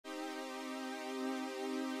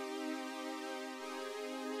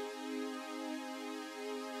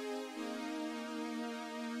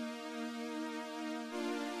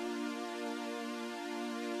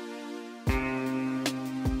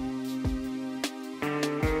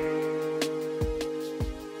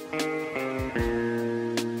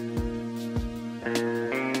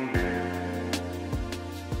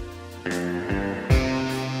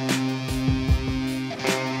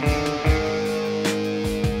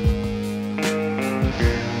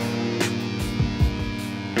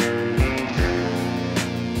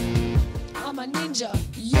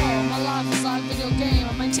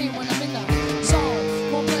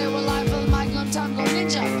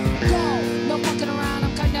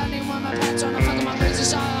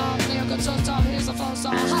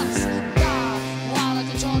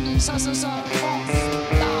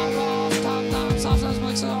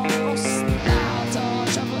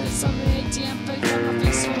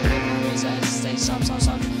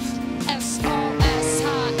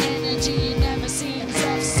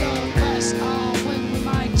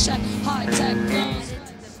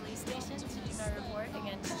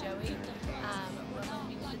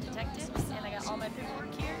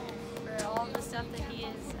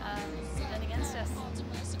done against us.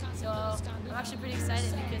 So I'm actually pretty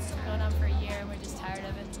excited because it's been going on for a year and we're just tired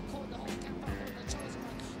of it.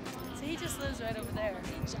 So he just lives right over there.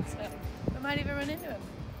 So we might even run into him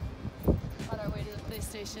on our way to the police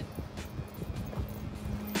station.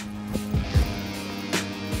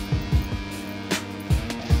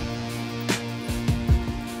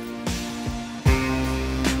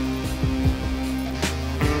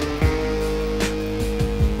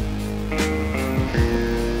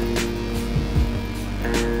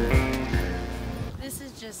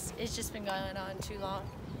 It's just been going on too long.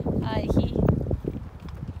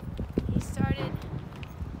 He started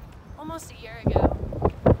almost a year ago,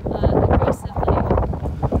 aggressively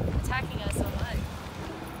attacking us online.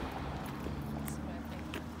 That's what I think.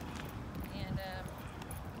 And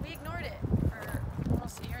we ignored it for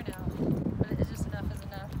almost a year now, but it's just enough is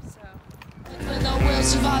enough. So. With no will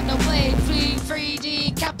survive, no blade, free,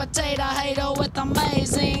 decapitate a hater with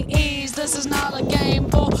amazing ease. This is not a game,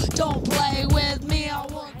 boy. Don't play with me. I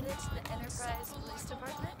want. Police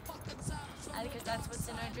Department, because that's what's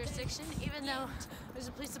in our jurisdiction, even though there's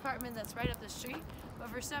a police department that's right up the street, but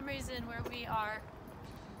for some reason where we are,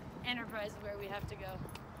 Enterprise is where we have to go.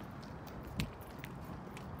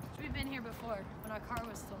 We've been here before when our car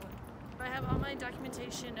was stolen. I have all my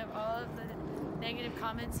documentation of all of the negative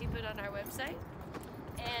comments he put on our website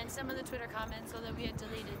and some of the Twitter comments, although we had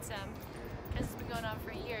deleted some because it's been going on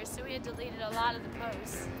for years, so we had deleted a lot of the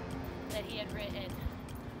posts that he had written,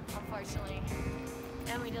 unfortunately,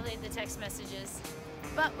 and we deleted the text messages,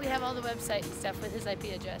 but we have all the website stuff with his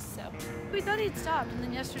IP address. So we thought he'd stopped, and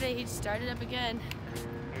then yesterday he started up again,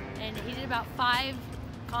 and he did about 5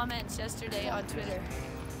 comments yesterday on Twitter.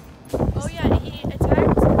 Oh yeah, he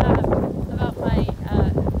attacked about my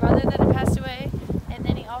brother that had passed away, and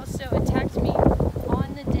then he also attacked me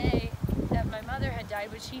on the day that my mother had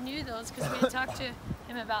died, which he knew those because we had talked to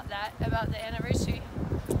him about that, about the anniversary.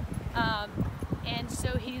 And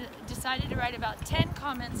so he decided to write about 10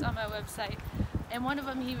 comments on my website, and one of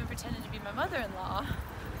them he even pretended to be my mother-in-law.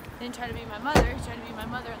 Didn't try to be my mother, he tried to be my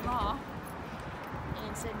mother-in-law,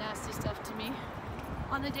 and said nasty stuff to me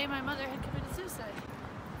on the day my mother had committed suicide.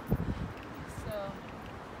 So,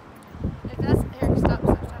 if that's, here, stop.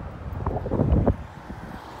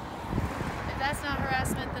 If that's not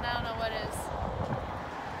harassment, then I don't know what is.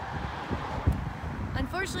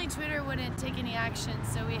 Unfortunately, Twitter wouldn't take any action,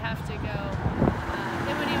 so we have to go.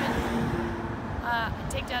 They wouldn't even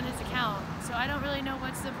take down his account. So I don't really know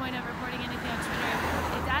what's the point of reporting anything on Twitter.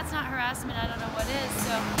 If that's not harassment, I don't know what is.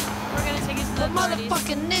 So we're gonna take it to the authorities.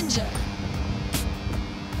 Motherfucking ninja.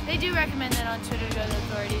 They do recommend that on Twitter to go to the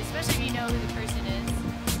authorities, especially if you know who the person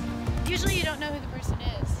is. Usually you don't know who the person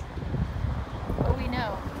is, but we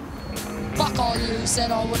know. Fuck all you,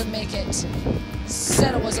 said I wouldn't make it.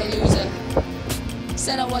 Said I was a loser.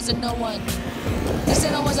 Said I wasn't no one. They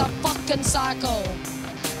said I was a fucking psycho.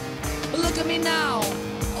 But look at me now,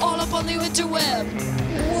 all up on the interweb,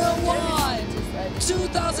 worldwide,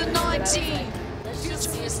 2019. Let's just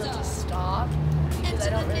see if they'll just stop, because I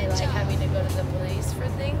don't really like having to go to the police for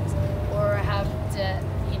things, or have to,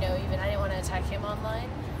 you know, even I didn't want to attack him online,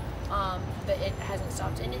 but it hasn't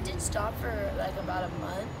stopped. And it did stop for like about a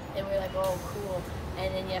month, and we were like, oh, cool.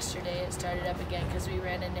 And then yesterday it started up again because we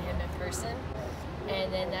ran into him in person.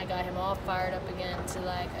 And then that got him all fired up again to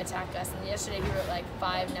like attack us. And yesterday he wrote like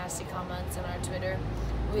 5 nasty comments on our Twitter.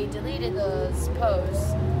 We deleted those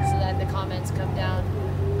posts so that the comments come down.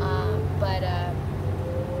 But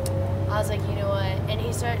I was like, you know what? And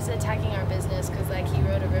he starts attacking our business because like he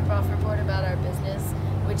wrote a ripoff report about our business,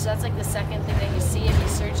 which that's like the second thing that you see if you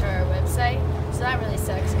search our website. So that really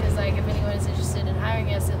sucks because like if anyone is interested in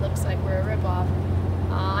hiring us, it looks like we're a ripoff.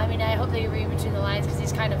 I mean, I hope that you read between the lines because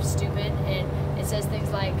he's kind of stupid, and it says things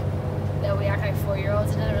like that we act like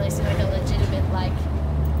 4-year-olds. It doesn't really seem like a legitimate like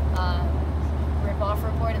rip-off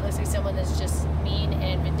report. It looks like someone that's just mean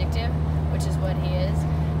and vindictive, which is what he is.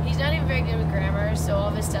 He's not even very good with grammar, so all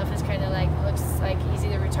of his stuff is kind of like looks like he's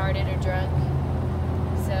either retarded or drunk.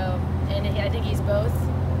 So, and I think he's both.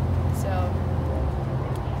 So.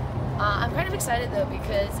 I'm kind of excited though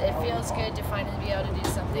because it feels good to finally be able to do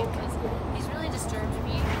something because he's really disturbed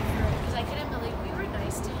me because I couldn't believe we were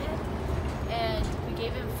nice to him and we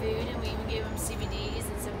gave him food and we even gave him CBDs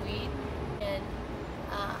and some weed and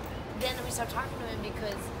then we stopped talking to him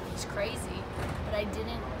because he's crazy, but I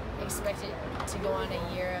didn't expect it to go on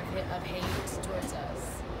a year of hate towards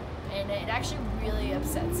us, and it actually really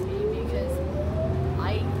upsets me because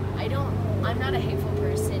I'm not a hateful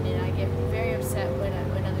person, and I get very upset when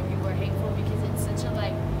other people are hateful because it's such a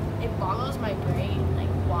like, it boggles my brain, like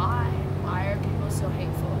why are people so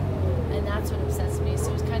hateful, and that's what upsets me.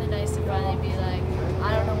 So it's kind of nice to finally be like,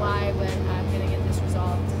 I don't know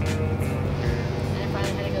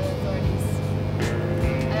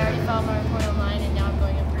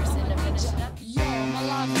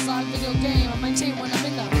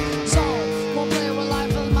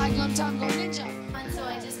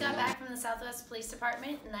police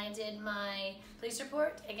department, and I did my police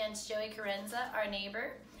report against Joey Carenza, our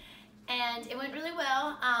neighbor, and it went really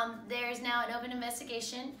well. There's now an open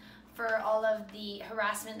investigation for all of the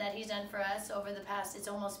harassment that he's done for us over the past, it's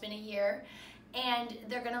almost been a year, and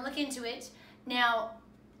they're going to look into it. Now,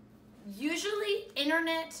 usually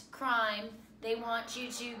internet crime, they want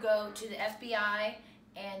you to go to the FBI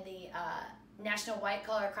and the National White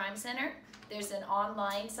Collar Crime Center. There's an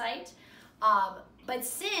online site. But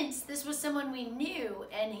since this was someone we knew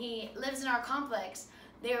and he lives in our complex,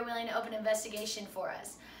 they were willing to open an investigation for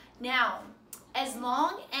us. Now, as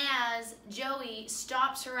long as Joey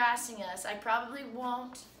stops harassing us, I probably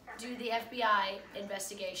won't do the FBI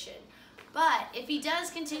investigation. But if he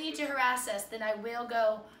does continue to harass us, then I will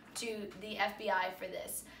go to the FBI for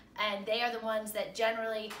this. And they are the ones that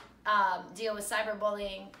generally deal with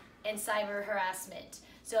cyberbullying and cyber harassment.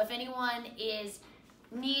 So if anyone is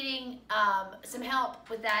needing some help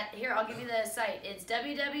with that, here, I'll give you the site. It's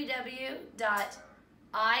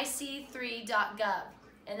www.ic3.gov,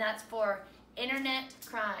 and that's for internet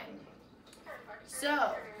crime.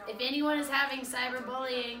 So if anyone is having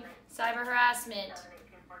cyberbullying, cyber harassment,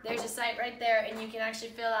 there's a site right there, and you can actually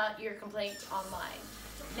fill out your complaint online.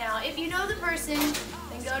 Now, if you know the person,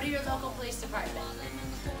 then go to your local police department.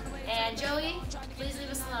 And Joey, please leave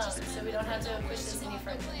us alone so we don't have to push this any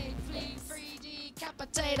further. Thanks.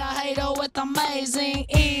 Decapitate a hater with amazing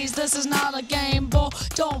ease. This is not a game, boy.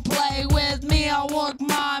 Don't play with me. I work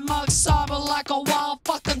my mug sober like a wild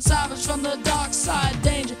fucking savage from the dark side.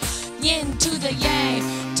 Danger, yin to the yang.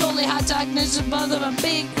 Totally high-tech ninja, brother, and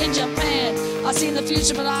big in Japan. I seen the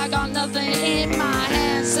future, but I got nothing in my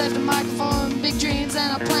hands. Set the microphone, big dreams,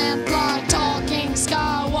 and a plan. Fly, talking,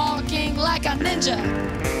 skywalking like a ninja.